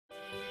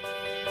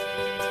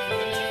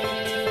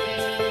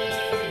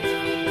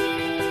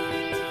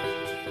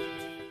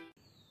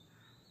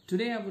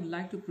Today I would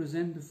like to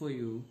present before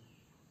you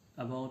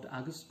about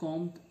Auguste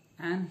Comte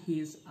and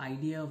his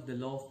idea of the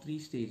law of three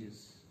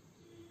stages.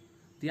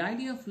 The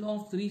idea of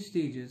law of three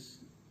stages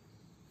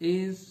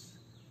is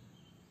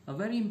a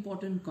very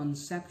important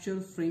conceptual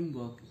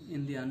framework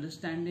in the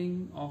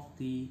understanding of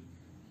the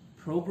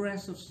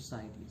progress of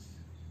societies.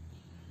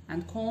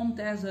 And Comte,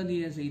 as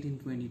early as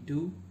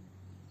 1822,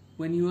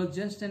 when he was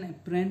just an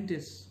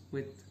apprentice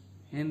with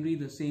Henry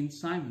the Saint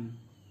Simon,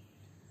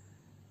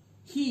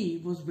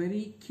 he was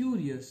very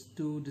curious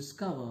to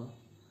discover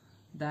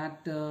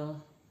that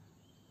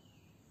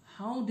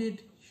how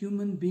did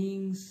human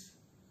beings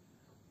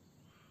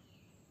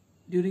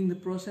during the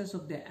process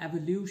of their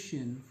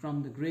evolution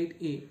from the great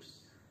apes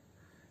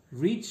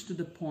reach to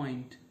the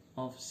point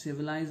of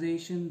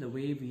civilization the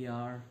way we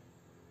are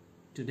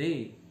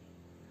today.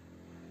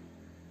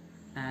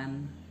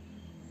 And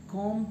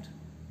Comte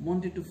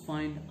wanted to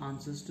find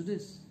answers to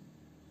this.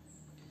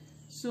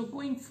 So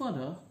going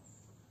further,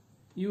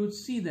 you would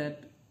see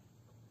that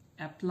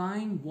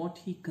applying what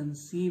he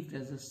conceived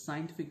as a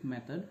scientific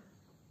method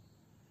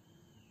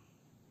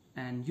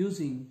and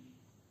using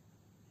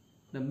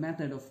the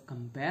method of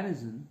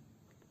comparison,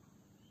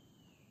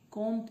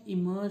 Comte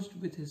emerged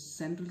with his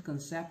central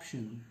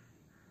conception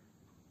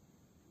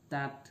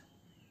that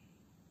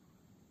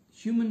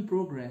human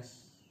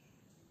progress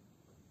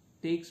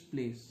takes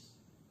place,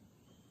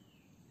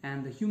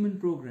 and the human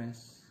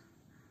progress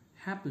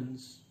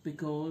happens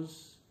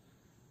because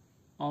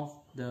of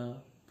the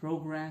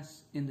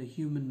progress in the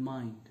human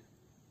mind.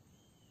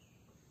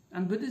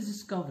 And with his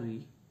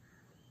discovery,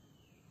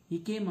 he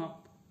came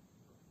up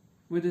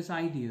with this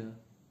idea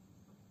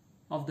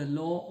of the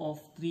law of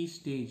three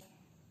stages.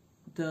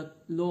 The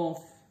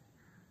law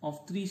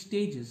of three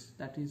stages,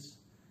 that is,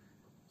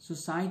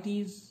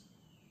 societies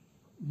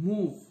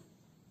move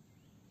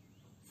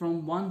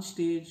from one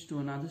stage to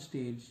another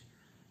stage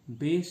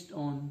based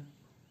on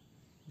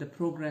the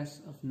progress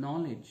of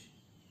knowledge.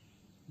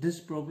 This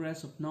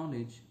progress of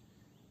knowledge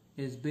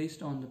is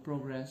based on the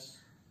progress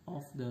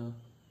of the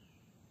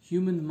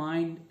human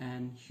mind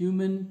and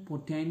human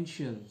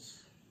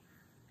potentials.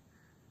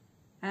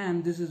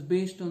 And this is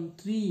based on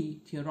three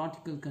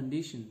theoretical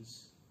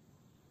conditions,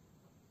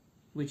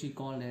 which he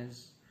called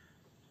as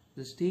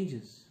the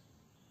stages: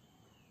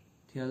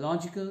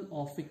 theological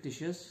or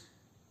fictitious,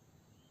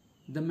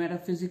 the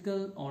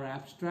metaphysical or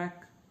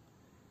abstract,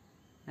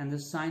 and the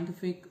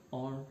scientific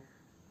or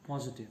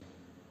positive.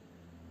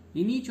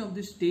 In each of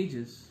these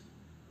stages,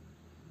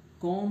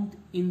 Comte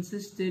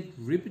insisted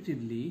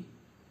repeatedly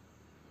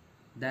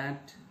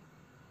that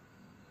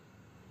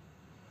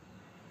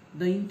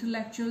the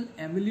intellectual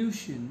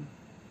evolution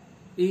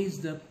is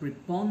the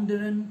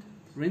preponderant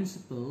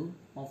principle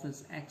of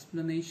his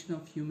explanation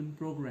of human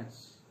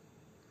progress.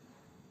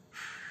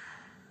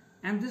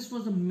 And this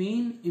was the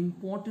main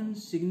important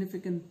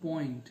significant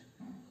point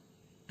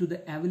to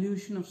the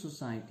evolution of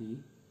society,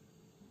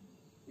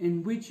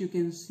 in which you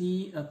can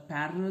see a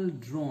parallel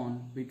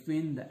drawn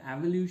between the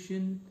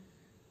evolution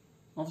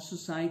of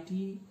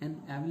society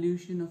and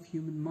evolution of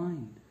human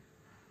mind.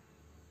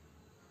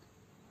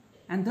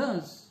 And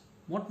thus,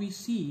 what we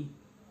see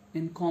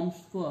in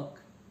Comte's work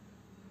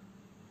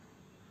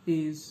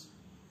is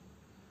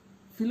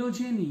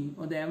phylogeny,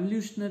 or the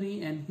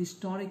evolutionary and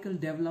historical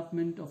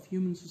development of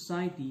human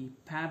society,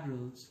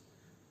 parallels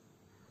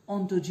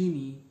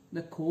ontogeny,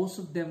 the course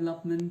of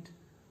development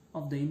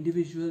of the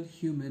individual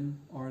human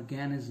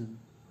organism.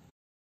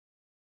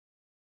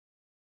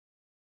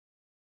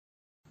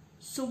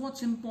 So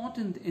what's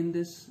important in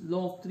this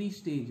law of three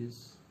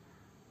stages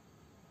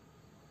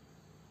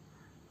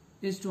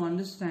is to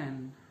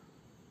understand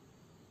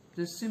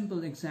this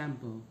simple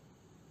example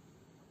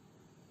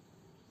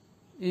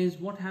is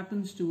what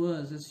happens to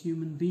us as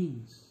human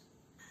beings.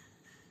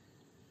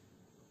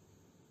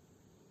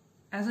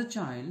 As a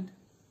child,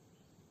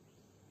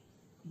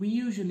 we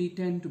usually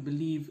tend to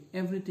believe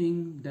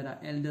everything that our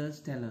elders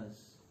tell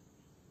us,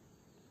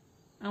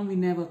 and we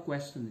never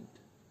question it.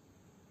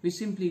 We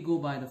simply go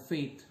by the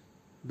faith,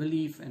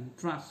 belief and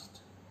trust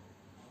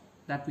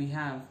that we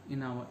have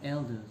in our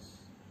elders.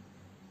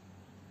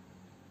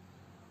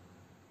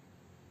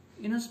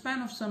 In a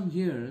span of some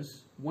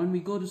years, when we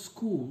go to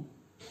school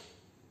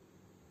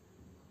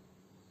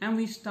and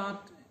we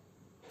start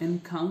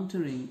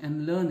encountering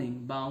and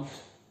learning about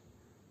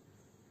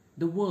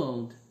the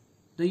world,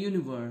 the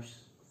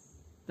universe,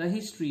 the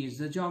histories,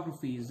 the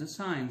geographies, the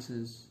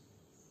sciences,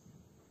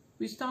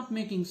 we start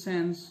making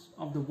sense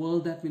of the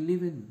world that we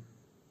live in.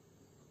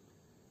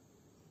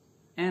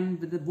 And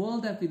with the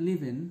world that we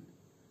live in,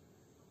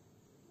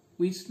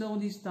 we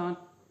slowly start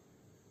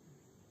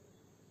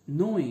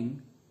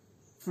knowing,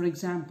 for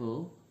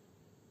example,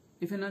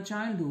 if in our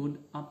childhood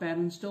our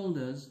parents told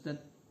us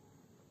that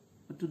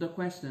to the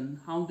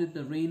question, how did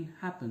the rain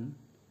happen?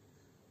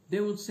 They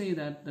would say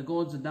that the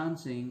gods are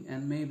dancing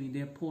and maybe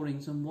they're pouring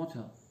some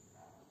water.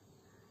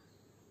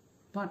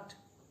 But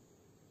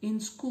in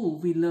school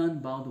we learn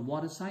about the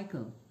water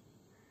cycle.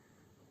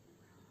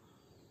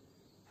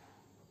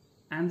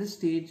 And this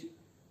stage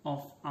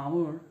of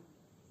our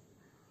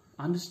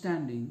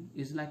understanding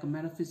is like a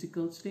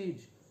metaphysical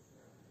stage.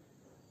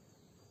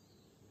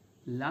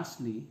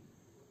 Lastly,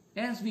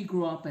 as we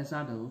grow up as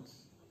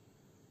adults,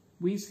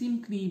 we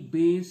simply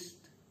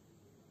based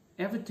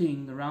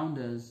everything around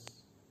us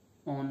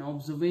on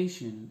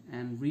observation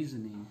and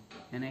reasoning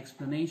and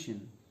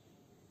explanation.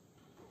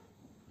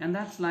 And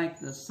that's like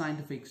the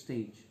scientific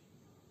stage.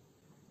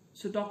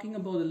 So talking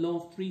about the law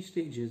of three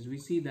stages, we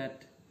see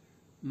that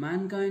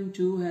mankind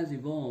too has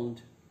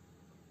evolved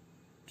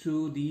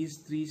through these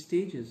three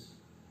stages.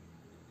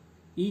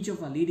 Each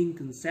of our leading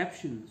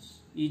conceptions,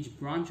 each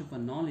branch of our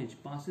knowledge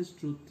passes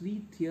through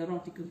three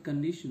theoretical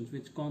conditions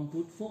which Comte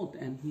put forth,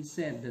 and he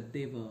said that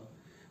they were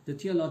the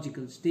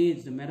theological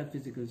stage, the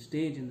metaphysical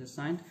stage, and the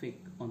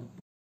scientific or the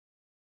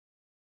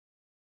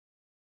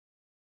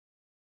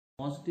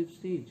positive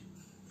stage.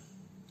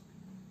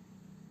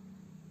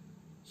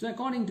 So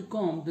according to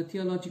Comte, the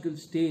theological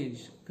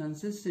stage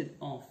consisted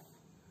of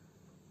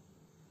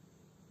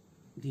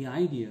the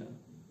idea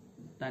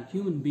that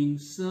human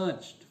beings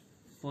searched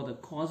for the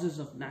causes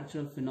of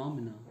natural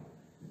phenomena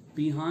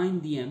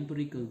behind the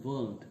empirical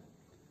world.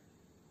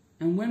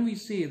 And when we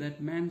say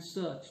that man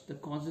searched the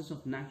causes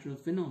of natural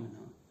phenomena,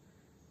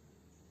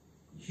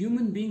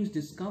 human beings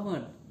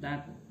discovered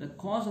that the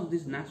cause of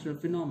this natural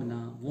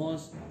phenomena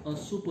was a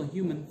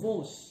superhuman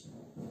force.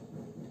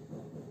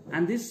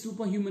 And these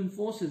superhuman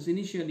forces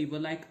initially were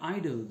like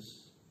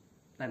idols,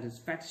 that is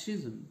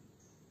fetishism,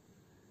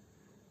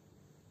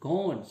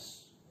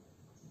 gods,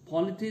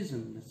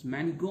 polytheism, that's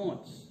many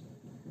gods.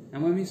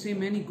 And when we say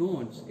many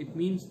gods, it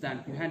means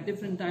that you had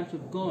different types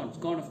of gods: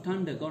 god of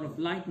thunder, god of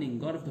lightning,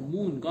 god of the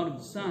moon, god of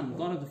the sun,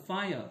 god of the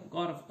fire,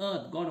 god of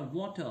earth, god of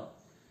water,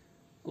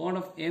 god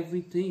of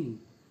everything.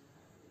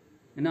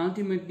 And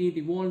ultimately it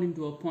evolved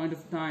into a point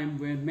of time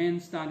where men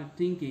started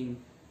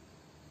thinking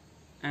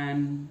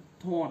and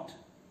thought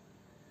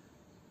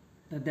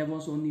that there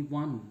was only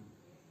one,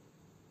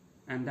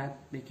 and that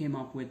they came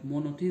up with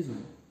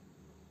monotheism.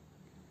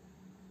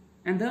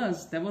 And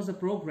thus there was a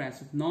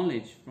progress of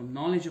knowledge from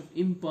knowledge of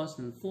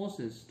impersonal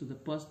forces to the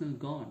personal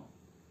God.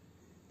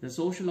 The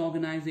social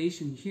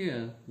organization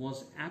here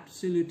was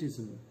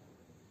absolutism.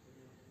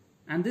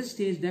 And this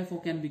stage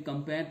therefore can be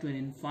compared to an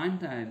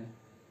infantile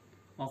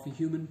of a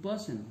human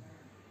person.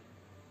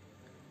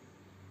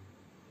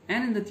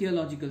 And in the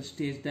theological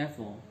stage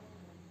therefore,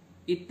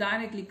 it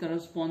directly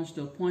corresponds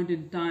to a point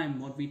in time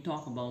what we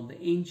talk about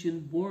the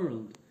ancient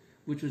world,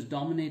 which was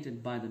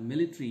dominated by the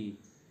military,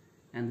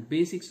 and the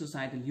basic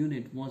societal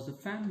unit was the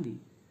family.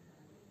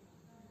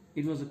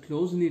 It was a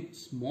close-knit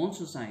small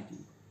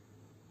society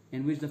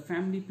in which the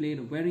family played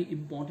a very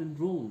important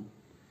role.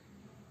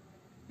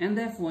 And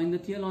therefore in the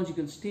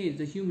theological stage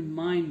the human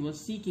mind was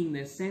seeking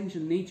the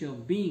essential nature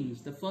of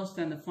beings, the first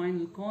and the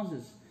final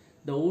causes,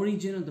 the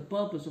origin of the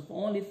purpose of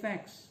all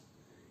effects.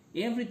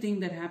 Everything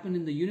that happened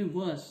in the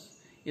universe,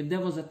 if there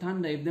was a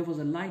thunder, if there was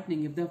a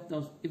lightning, if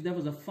there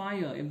was a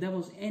fire, if there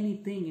was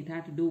anything, it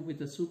had to do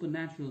with a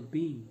supernatural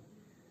being.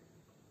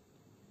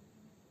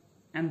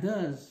 And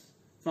thus,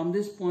 from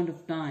this point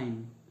of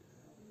time,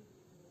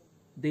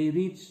 they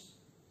reached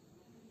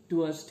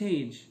to a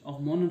stage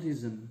of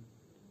monotheism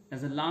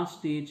as a last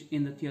stage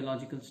in the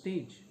theological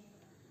stage.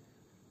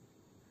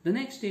 The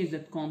next stage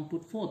that Comte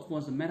put forth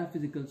was the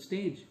metaphysical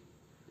stage.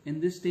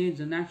 In this stage,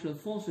 the natural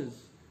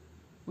forces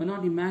were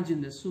not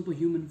imagined as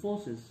superhuman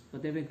forces,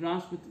 but they were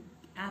grasped with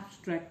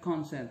abstract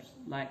concepts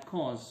like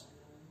cause,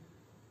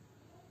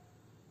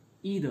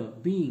 either,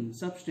 being,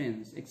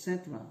 substance,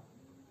 etc.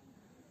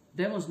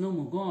 There was no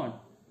more God,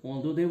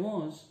 although there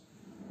was,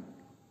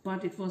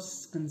 but it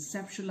was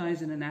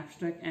conceptualized in an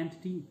abstract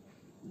entity.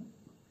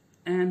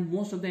 And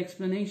most of the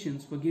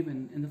explanations were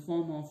given in the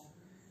form of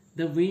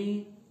the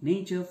way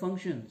nature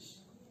functions.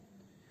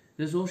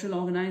 The social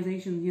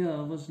organization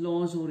here was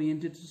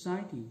laws-oriented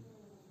society.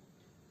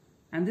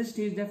 And this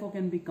stage therefore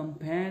can be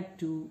compared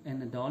to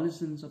an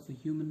adolescence of a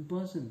human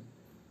person.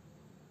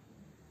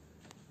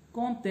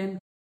 Comte then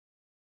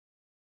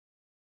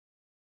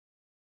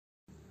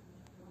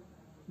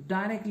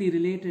directly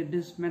related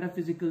this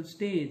metaphysical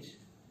stage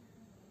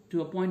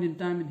to a point in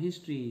time in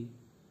history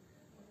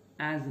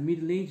as the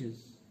Middle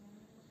Ages.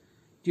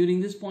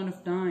 During this point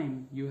of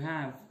time, you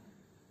have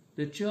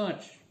the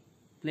church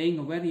playing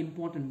a very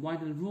important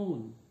vital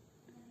role,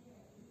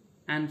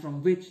 and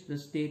from which the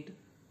state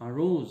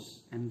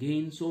arose and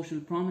gained social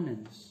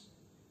prominence.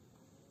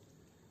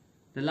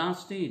 The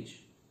last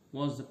stage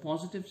was the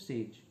positive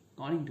stage,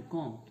 according to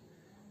Comte.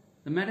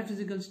 The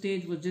metaphysical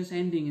stage was just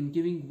ending and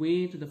giving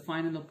way to the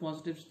final or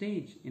positive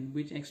stage, in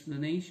which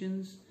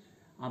explanations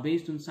are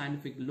based on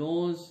scientific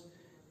laws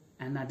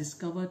and are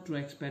discovered through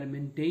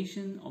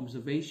experimentation,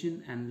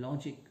 observation, and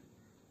logic.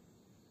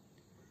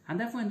 And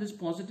therefore in this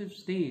positive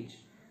stage,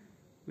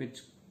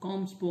 which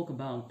Comte spoke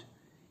about,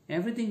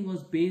 everything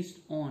was based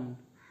on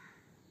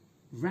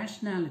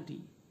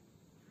rationality.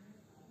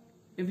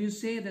 If you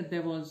say that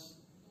there was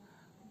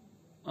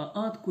an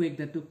earthquake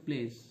that took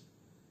place,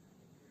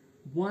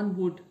 one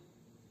would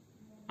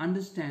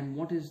understand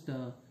what is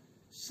the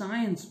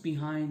science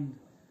behind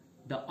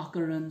the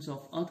occurrence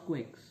of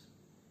earthquakes.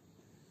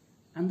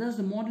 And thus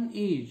the modern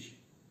age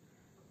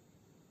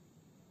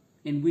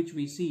in which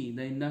we see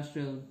the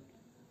industrial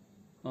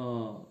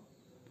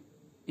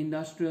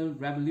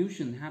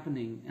revolution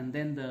happening, and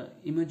then the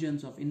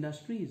emergence of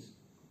industries.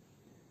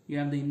 You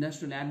have the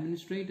industrial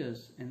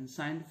administrators and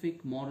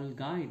scientific moral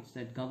guides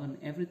that govern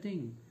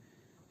everything.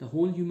 The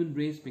whole human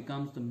race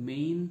becomes the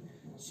main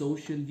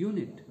social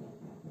unit.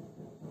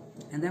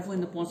 And therefore,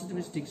 in the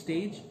positivistic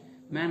stage,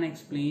 man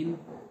explains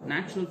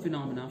natural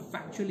phenomena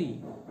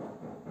factually.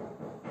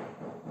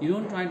 You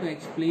don't try to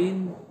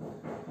explain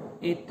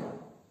it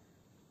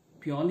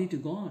purely to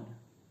God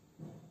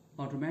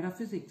or to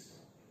metaphysics,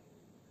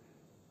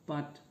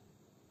 but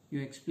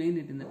you explain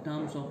it in the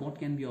terms of what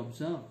can be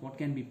observed, what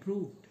can be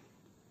proved.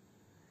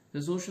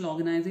 The social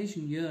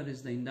organization here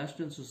is the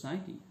industrial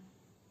society.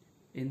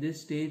 In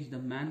this stage, the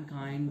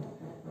mankind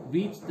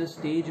reached the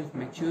stage of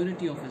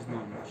maturity of his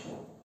knowledge.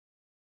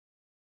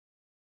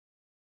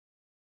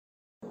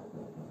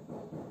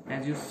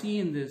 As you see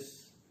in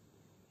this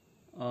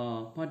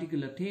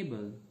particular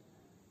table,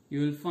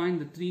 you will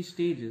find the three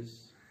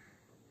stages: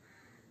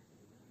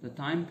 the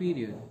time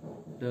period,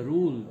 the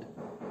ruled,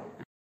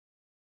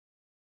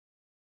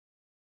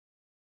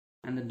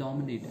 and the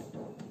dominated.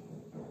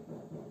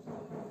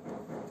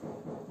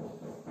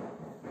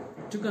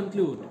 To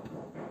conclude,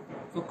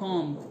 for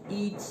Comte,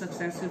 each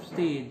successive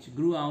stage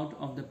grew out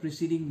of the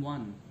preceding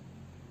one.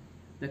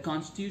 The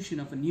constitution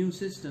of a new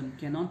system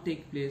cannot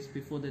take place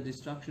before the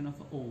destruction of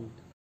the old.